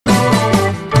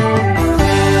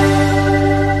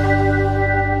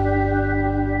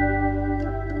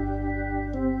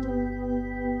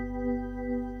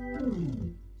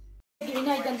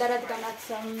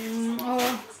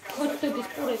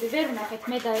მოგიყვებით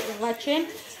მე და ვაჩენ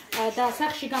და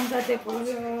სახში გამზადებულ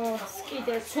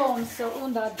კიდე ცომს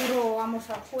უნდა დრო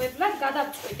ამოსახუებლად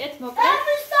გადავწყვიტეთ მოკლედ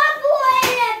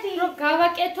რომ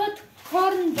გავაკეთოთ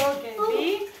ქორნდოგები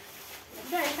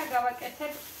და ეხა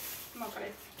გავაკეთებ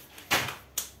მოკლედ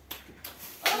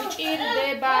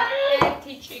ჭირდება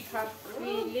ერთი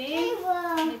ჭიქაქვილი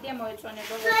მედია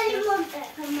მოეწონება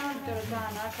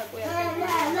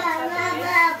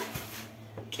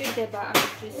ჭირდება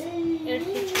ამისთვის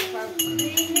ერთი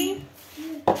ჭიქაქვილი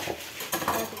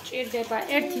ჭირდება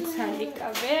ერთი ცალი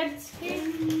კვერცხი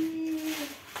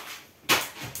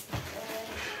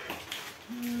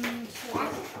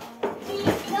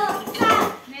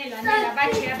ნელა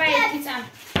ბაჩი აბა ერთი წამ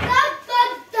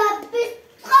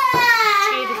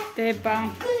ჭირდება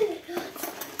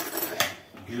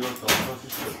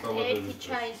ერთი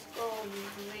ჩაის კოლი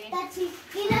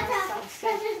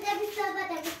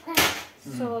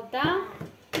სოდა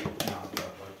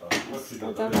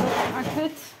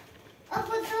აქეთ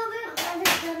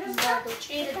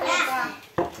ჭირდება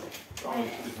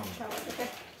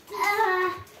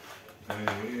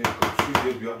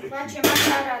ბაჩი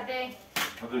მაგარადე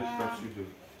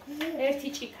ერთი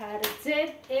ჭიქარზე,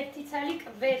 ერთი ცალი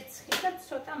კვერცხი და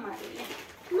ცოტა მარილი.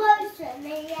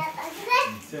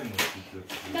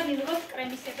 და მივიღოთ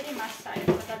კრემისებრი მასა,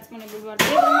 ეხლა დარწმუნებული ვარ.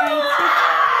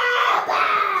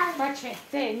 ბაჩე,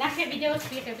 ძე, ნახე ვიდეოს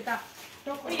ვიღებ და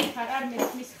როგორი არ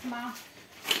მესმის ხმა.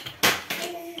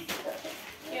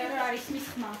 არ არის მის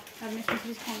ხმა, არ მესმის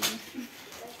რის ხმა.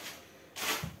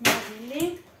 მარილი.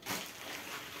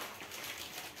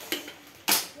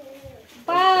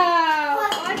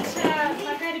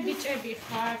 ბიჭები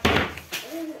ხარ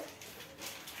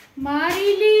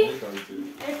მარილი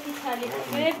ერთი ცალი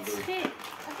კვერცხი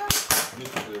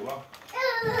მიწევა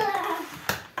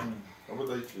აბა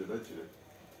დაიჭირე და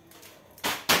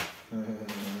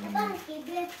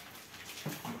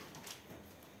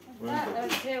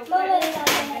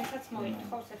ზეუკაც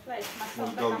მოითხოვს ახლა ეს მასა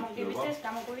უნდა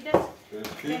გამოგვივიდეს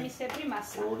კრემისებრი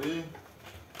მასა ორი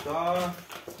და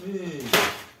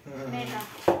ნელა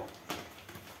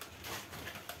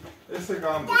ესე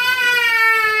გამბო.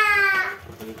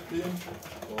 ერთი,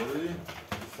 ორი,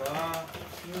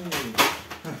 სამი.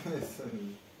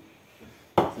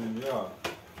 ძინია.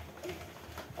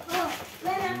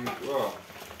 ვა.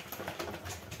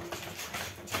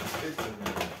 ესე.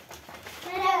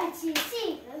 მერაჩი, სი.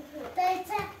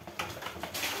 დაიცა.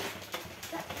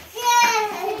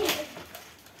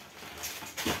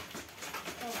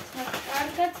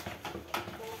 კარგად.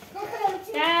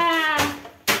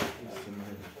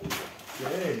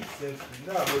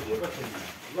 და მოდი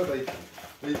აბა დაიწყე.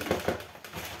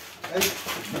 აი,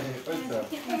 პეცა.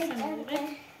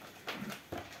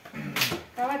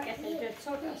 გავაკეთებ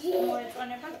ცოტა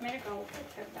მოეწონებათ, მე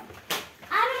გავუკეთებ და.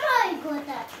 არ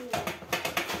მოიგოდა თუ.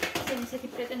 ისეთი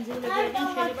პრეტენზიულები არიან,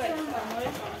 შეიძლება ეს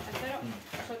მოეწონათ, ასე რომ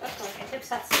ცოტა გავაკეთებ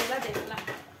საცილად ეხლა.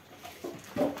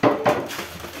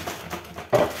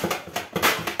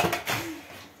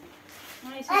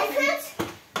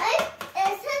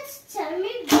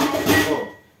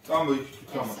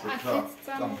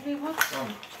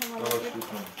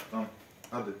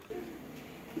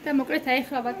 და მოკლედ აი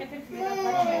ახლა ვაკეთებ მე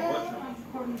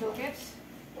ქორნდოგებს.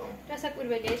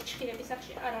 დასაკვირველია ეს ჭხირები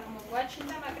სახში არ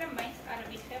აღმოგვაჩნდა, მაგრამ მაინც არ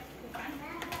ვიხებ უკან.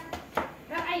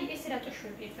 და აი ეს რატო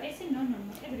შვები ახლა? ესე ნო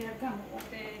ეგრე არ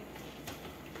გამოვარდე.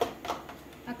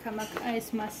 აქ ეს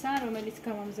მასა, რომელიც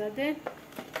გავამზადე,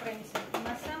 კრემისებრი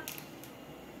მასა.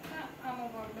 და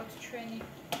ამოვარდოთ ჩვენი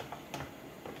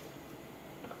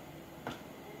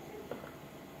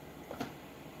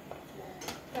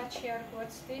გაჩი არ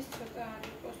გვაცდის, ცოტა არ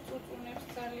იყოს წუწუნებს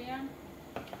ძალიან.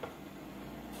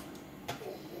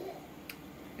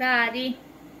 რა არის?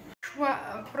 შუა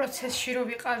პროცესში რო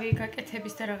ვიყავი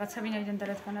გაკეთების და რაღაცა ვინაიდან და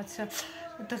რადგანაც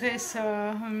დღეს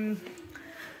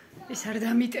ის არ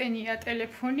დამიტენია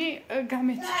ტელეფონი,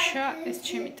 გამეთიშა ეს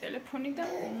ჩემი ტელეფონი და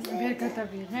ვერ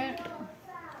გადავიღე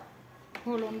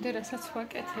ბოლომდე რასაც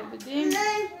ვაკეთებდი.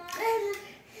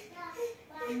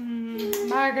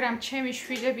 მაგრამ ჩემი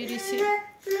შვილები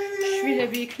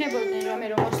იქნებოდნენ, რამე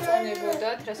რომ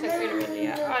მოსწონებოდათ,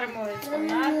 რასაკვირველია არ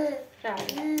მოეწონათ. რა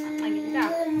არის? აგინდა.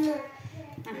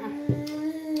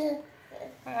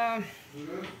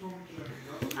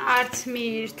 არც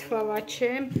მიირთვა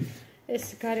ვაჩე. ეს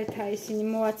გარეთ ისინი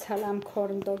მოაცალა ამ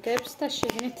ქორნდოგებს და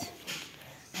შეგნით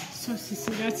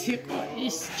სოსისი რაც იყო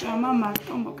ის ჭამა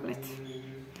მარტო მოკლედ.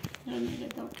 რამე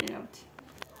დავკირავთ.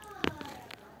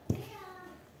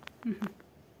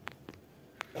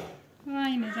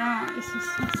 ვაიმე რა ეს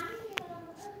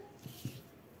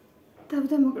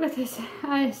და მოკლედ ესე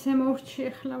აი ესე მოვრჩი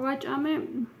ახლა ვაჭამე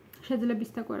შეძლების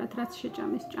დაგვარად რაც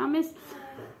შეჭამეს ჭამეს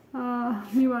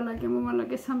მივალაგე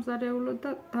მომალაგე სამზარეულო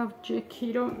და დავჯექი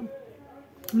რომ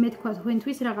მე თქვა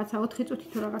თქვენთვის რაღაცა 4 წუთი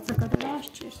თუ რაღაცა გადავა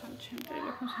სჭირს ამ ჩემ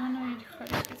ტელეფონს ანაირი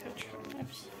ხარისხით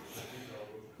აჩვენებს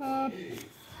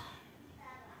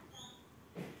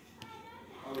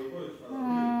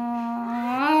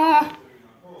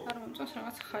არ მომწონს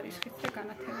რაღაც ხარისხით და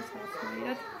განათებას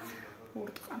რაღაცნაირად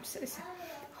ურტყამს ესე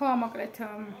ხო მოკლედ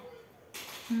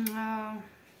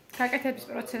გაკეთების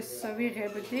პროცესს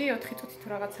ვიღებდი 4 წუთი თუ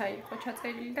რაღაცა იყო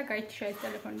ჩაწერილი და გაიჩა ეს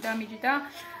ტელეფონი დამიჯდა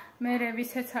მე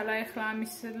ვისეცალა ეხლა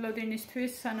ამის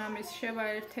ლოდინისთვის სანამ ის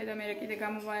შევაერთე და მე კიდე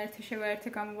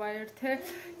გამოვაერთე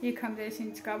იქამდე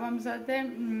ისინიც გავამზადე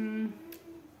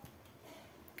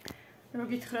რო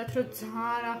გითხრათ რომ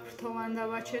ძალიან აფრთოვან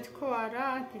დავაჩეთქო არა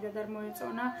დიდად არ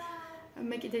მოეწონა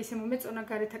მე კიდე ისე მომეწონა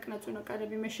გარეთ აკნაწუნა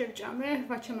კარები მე შევჭამე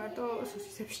ვაჩე მარტო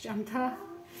სოსისებს ჭამდა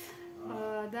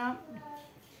და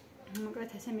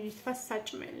მოკლედ ესე მირითვა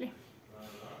საჭმელი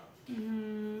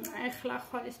ეხლა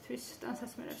ხვალისთვის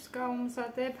ტანსასმელებს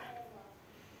გავუმზადებ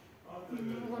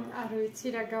არ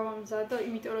ვიცი რა გავამზადო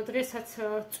იმიტომ რომ დღესაც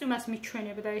წვიმას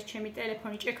მიჩვენებდა ეს ჩემი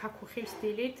ტელეფონი ჭექაქუ ხილს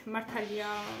დილით მართალია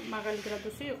მაღალი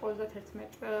გრადუსი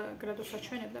 31 გრადუსს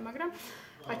აჩვენებდა მაგრამ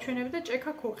აჩვენებდა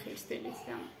ჭექაქუ ხილს დილით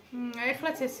და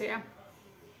ეხლაც ესეა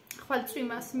ხვალ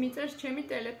წვიმას მიწერს ჩემი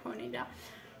ტელეფონი და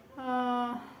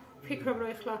ვფიქრობ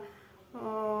რომ ეხლა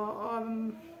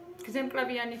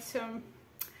გზემკლებიანიც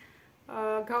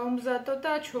გავუმზადო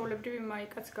და ჩვეულებრივი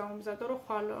მაიკაც გავუმზადო რომ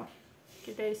ხვალ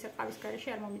კიდე ისე ყავის გარეშე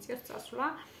არ მომიწევს წასვლა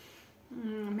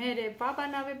მე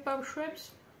ბაბანავებ ბავშვებს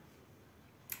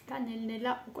და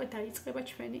ნელ-ნელა უკვე დაიწყება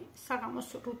ჩვენი საღამოს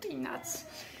რუტინაც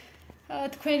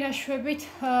თქვენ რაშვებით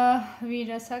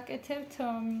ვირას აკეთებთ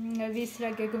ვის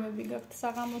რა გეგმები გაქვთ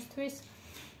საღამოსთვის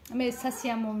მე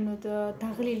სასიამოვნოდ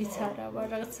დაღლილიც არა ვარ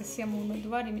რაღაც სასიამოვნოდ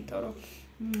ვარ იმიტომ რომ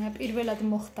პირველად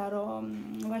მოხდა რომ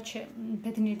ვაჩე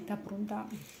ბედნიერი დაბრუნდა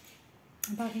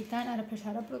ბაღიდან არაფერს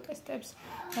არ აპროტესტებს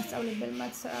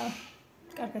მასწავლებელმაც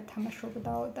კარგად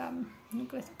თამაშობდაო და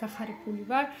მოკლედ გახარებული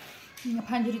ვარ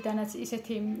ფანჯრიდანაც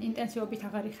ისეთი ინტენსივობით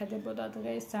აღარ იხედებოდა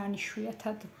დღეს ძალიან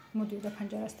იშვიათად მოდიოდა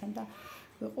ფანჯარასთან და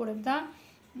ვიყურებდა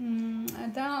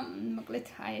და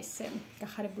მოკლედ აი ესე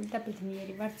გახარებული და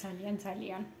ბედნიერი ვარ ძალიან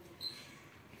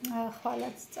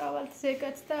ხვალაც წავალთ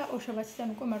ზეგაც და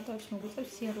ოშაბაციდან უკვე მარტოებს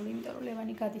მოგვიწევს სიარული იმიტომ რომ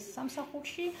ლევანი გადის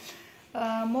სამსახურში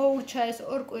მოურჩა ეს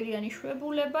ორკვირიანი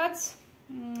შვებულებაც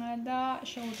და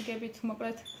შეუდგებით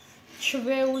მოკლედ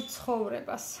ჩვეულ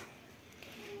ცხოვრებას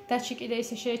დაჩი კიდე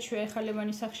ისე შეეჩვია ეხლა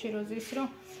ლევანის სახში როზის რომ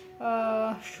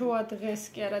შუა დღეს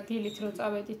კი არა დილით რო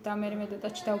წავედით და მე და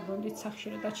დაჩი დავბრუნდით სახში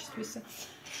რომ დაჩისთვის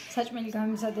საჭმელი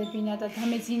გამიზადებინა და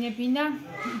დამეძინებინა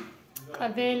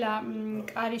ყველა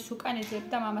კარის უკან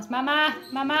ეძებდა მამას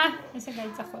მამა ესე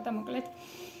გაიწახო და მოკლედ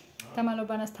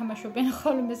დამალობანას თამაშობენ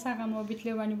ხოლმე საღამოობით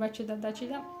ლევანი ვაჩე და დაჩი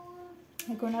და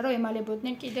ეგონა რომ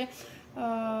ემალებოდნენ კიდე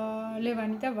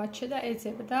ლევანი და ვაჩე და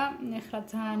ეძებდა ეხლა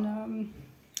ძალიან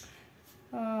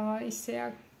ისეა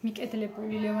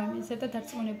მიკედლებული ლევანიზე და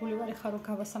დარწმუნებული ვარ ეხლა რომ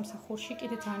გავა სამსახურში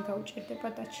კიდე ძალიან გაუჭირდება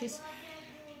დაჩის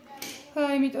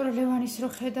იმიტომ რომ ლევანის რო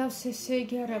ხედავს ესე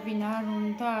იგი არავინ არ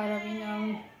უნდა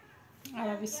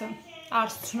არავის არ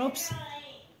ცნობს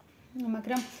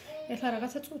მაგრამ ეხლა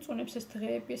რაღაცა წუწუნებს ეს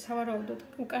დღეები სავარაუდოდ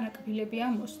უკანა კბილები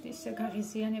ამოსდის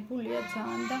გაღიზიანებულია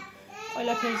ძალიან და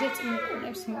ყველაფერზე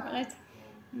წმუყუნებს მოკლედ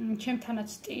ჩემთანაც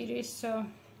ტირის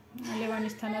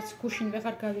ლევანისთანაც გუშინ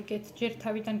ვეღარ გავიგეთ ჯერ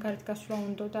თავიდან გარეთ გასვლა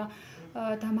უნდა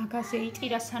და მაგაზე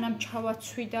იტირა სანამ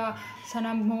ჩავაცვი და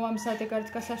სანამ მოვამზადე გარეთ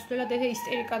გასასვლელად ეს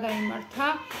ისტერიკა დაიმართა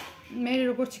მე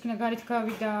როგორც იქნა გარეთ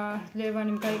გავიდა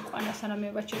ლევანი გაიყვანა სანამ მე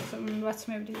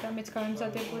ვაცმევდი და მეც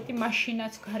გავემზადებოდი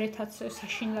მაშინაც გარეთაც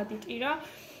საშინლად იტირა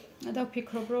და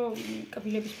ვფიქრობ რომ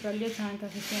კბილების ბრალია ძალიან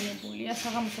გაღიზიანებულია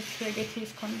საღამოსაც ეგეთი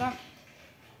ის ქონდა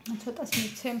ცოტას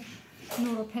მიცემ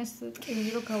ნუროფენს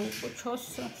ტკივილი რომ გაუყუჩოს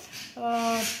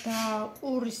და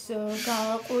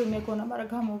ყური მეგონა მაგრამ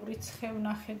გამოვრიცხე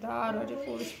ვნახე და არ არის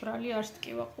ყურის ბრალი არც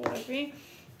ტკივა ყურები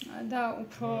და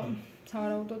უფრო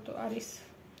სავარაუდოდ არის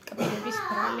კბილების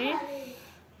ბრალი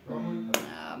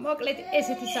მოკლედ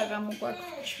ესეთი საღამო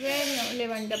გვაქვს ჩვენ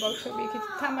ლევანი და ბავშვები იქით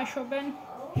თამაშობენ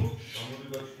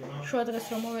შუა დღეს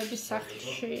რომ მოვედი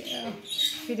სახლში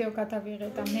ვიდეო გადავიღე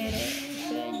და მე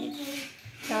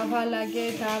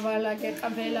დავალაგე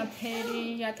ყველაფერი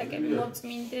იატაკები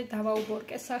მოვწმინდე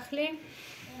დავაუბორკე სახლი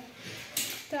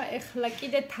და ეხლა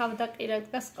კიდე თავდაყირა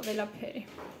დგას ყველაფერი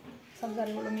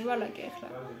სამზარეულო მივალაგე ეხლა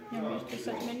მეერთვის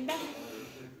საჭმელი და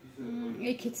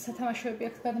იქით სათამაშოები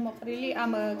აქვს გადმოყრილი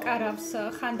ამ კარავს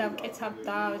ხან დავკეცავ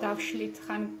და დავშლით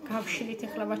ხან გავშლით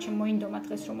ეხლა ვაჩემ მოინდომა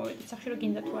დღეს რომ მოვედით სახში რომ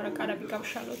გინდა თუ არა კარები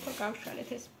გავშალოთ თუ გავშალეთ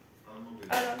ეს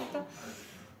არ არის და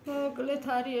მოკლედ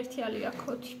არის ერთი ალია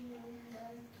ქოთი.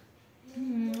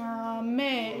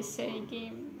 მე ესე იგი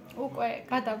უკვე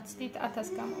გადავწდით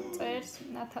 1000 გამომწერს,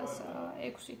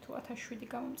 1006 თუ 1007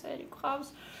 გამომწერი გვყავს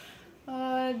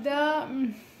და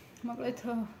მოკლედ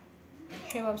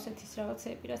შევავსეთ ის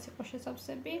რაღაცები, რაც იყო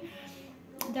შესავსები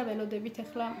და ველოდებით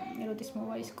ახლა როდის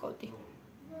მოვა ის კოდი.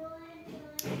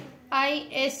 აი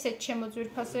ესეთ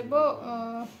შემოძვირფასებო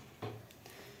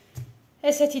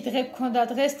ესეთი დღე გქონდა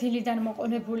დღეს დილიდან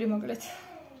მოყოლებული მოკლედ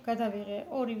გადავიღე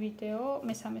 2 ვიდეო,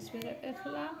 მესამეს ვიღებ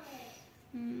ახლა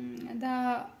და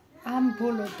ამ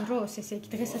ბოლო დროს ესე იგი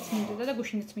დღესაც მინდოდა და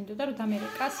გუშინაც მინდოდა რომ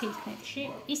დამერეკა სილქნეტში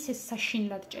ისე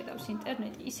საშინლად ჭედავს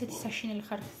ინტერნეტი, ისეთი საშინელი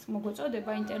ხარხის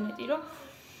მოგვეწოდება ინტერნეტი, რომ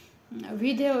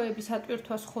ვიდეოების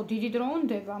ატვირთვას ხო დიდი დრო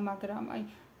უნდება, მაგრამ აი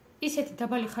ისეთი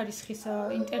დაბალი ხარისხის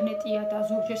ინტერნეტია და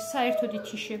ზოგჯერ საერთოდ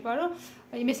ითიშება, რომ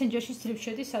აი მესენჯერში ძრებს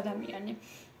შედის ადამიანი.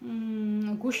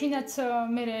 გუშინაც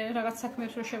მე რაღაც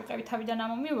საქმეებს რო შევყევი თავიდან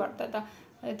ამომივარდა და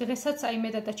დღესაც აი მე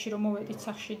და დაჩი რომ მოვედით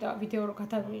სახში და ვიდეო რო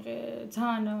გადავიღე,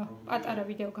 ძალიან პატარა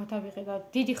ვიდეო გადავიღე და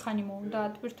დიდი ხანი მოუნდა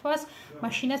ატვირთვას,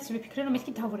 მაშინაც ვიფიქრე რომ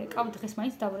მეთქი დავრეკავ, დღეს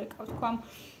მაინც დავრეკავ თქვა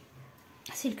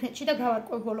სილქნეტში და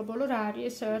გავარკვევ ბოლო-ბოლო რა არის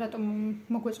ეს, რატომ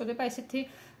მოგვეწოდება ესეთი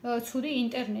ცუდი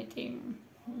ინტერნეტი.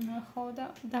 ხო და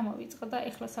დამოვიწყდა და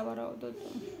ეხლა სავარაუდოდ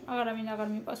აღარავინ აღარ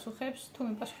მიპასუხებს, თუ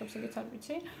მიპასუხებს ეგეც არ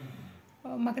ვიცი.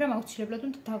 მაგრამ აუცილებლად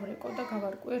უნდა დავრეკო და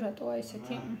გავარკვე რატოა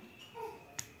ესეთი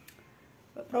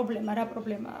პრობლემა, რა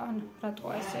პრობლემაა, ან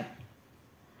რატოა ესე.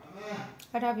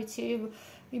 რა ვიცი,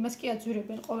 იმას კი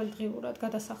აძვირებენ ყოველდღიურად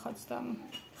გადასახადს და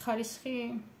ხარისხი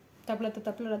დაბლა და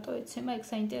დაბლა რატო ეცემა, ეგ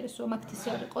საინტერესოა, მაგით ისე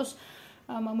არ იყოს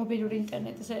მობილური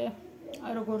ინტერნეტზე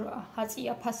როგორ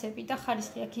აწია ფასები და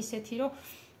ხარისხი აქ ისეთი, რომ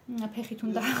ფეხით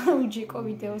უნდა უჯიკო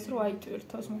ვიდეოს რო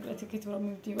აიტვირთოს, მოკლედ იქით რომ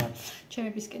მივდივარ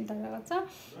ჩემებისკენ და რაღაცა.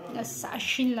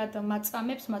 საშინლად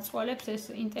მაწვალებს ეს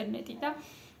ინტერნეტი და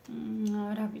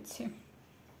რა ვიცი.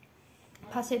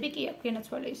 ფასები კი აქვს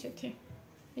გენაცვალე ისეთი.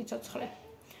 იცოცხლე.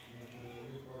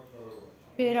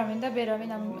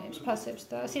 ბერავენ ამიმეებს ფასებს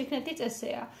და სილქნეტი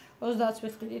წესეა. 30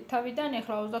 ვიხდით თავიდან,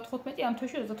 ახლა 35, ამ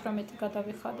თვეში 38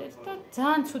 გადავიხადეთ და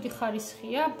ძალიან ცუდი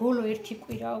ხარისხია, ბოლო 1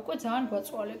 კვირა უკვე ძალიან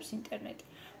გვაწვალებს ინტერნეტი.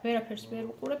 ვერაფერს ვერ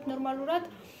ვუყურებ ნორმალურად.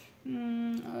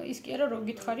 ის კი არა რომ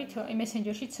გითხარით,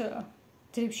 მესენჯერშიც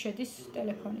ძრებს შედის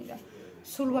ტელეფონიდან.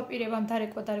 სულ ვაპირებამ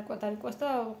დარეკვას და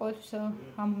ყოველთვის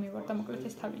ამომივარდა მოკლედ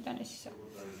ეს თავიდან ეს ისა.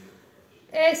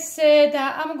 ესე და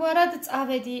ამგვარად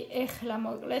წავედი ეხლა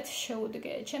მოკლედ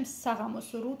შეუდგე ჩემს საღამოს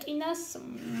რუტინას.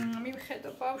 მივხედო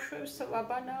ბავშვებს,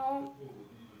 ვაბანაო,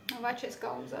 ვაჩეს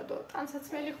გავუმზადო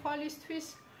ტანსაცმელი ხვალისთვის.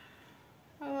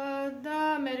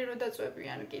 და მე რო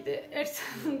დაწვევიან კიდე ერთ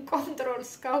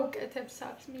კონტროლს გავუკეთებ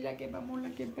საქმის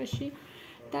მილაგება-მოლაგებაში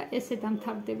და ესე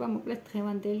დამთავრდება მოკლედ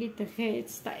დღევანდელი დღეც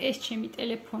და ეს ჩემი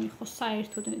ტელეფონი ხო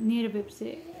საერთოდ ნერვებზე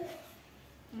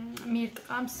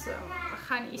მირტყამს,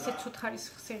 ხან ისე ცუდ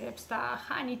ხარისხს იღებს და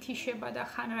ხან ითიშება და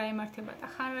ხან რა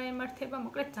ემართება,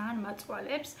 მოკლედ ძალიან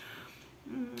მაწვალებს,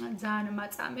 ძალიან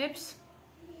მაწამებს.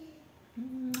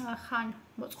 ხან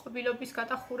მოწყობილობის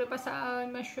გადახურებას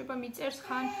იმაშება მიწერს,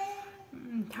 ხან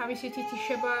თავისით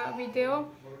ითიშება ვიდეო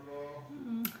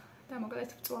და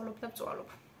მოკლედ ვწვალობ.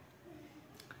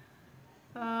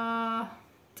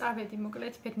 წავედი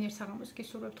მოკლედ ბედნიერ საღამოს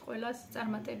გისურვებთ ყველას,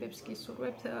 წარმატებებს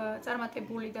გისურვებთ,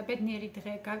 წარმატებული და ბედნიერი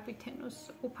დღე გაგვითენოს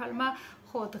უფალმა.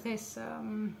 ხო დღეს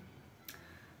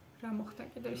რა მოხდა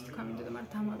კიდე ის თქვა მინდოდა,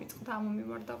 მაგრამ დამავიწყდა,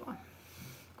 ამომივარდა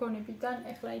გონებიდან,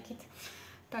 ეხლა იქით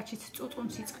დაჩიც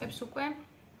წუწუნს იწყებს უკვე.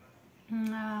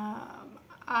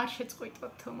 არ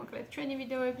შეწყვიტოთ მოკლედ ჩვენი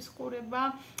ვიდეოების ყურება,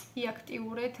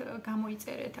 იაქტიურეთ,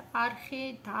 გამოიწერეთ არხი,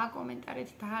 დააკომენტარეთ,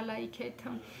 დაალაიქეთ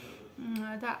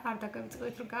და არ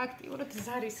დაგავიწყდეთ რომ გააქტიუროთ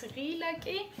ზარის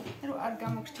ღილაკი, რომ არ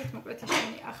გამოგრჩეთ მოკლედ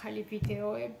ჩვენი ახალი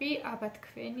ვიდეოები, აბა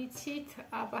თქვენიცით,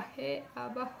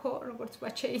 აბა ჰო, როგორც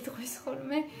ბაჩე იტყვის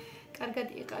ხოლმე, კარგად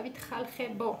იყავით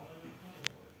ხალხებო.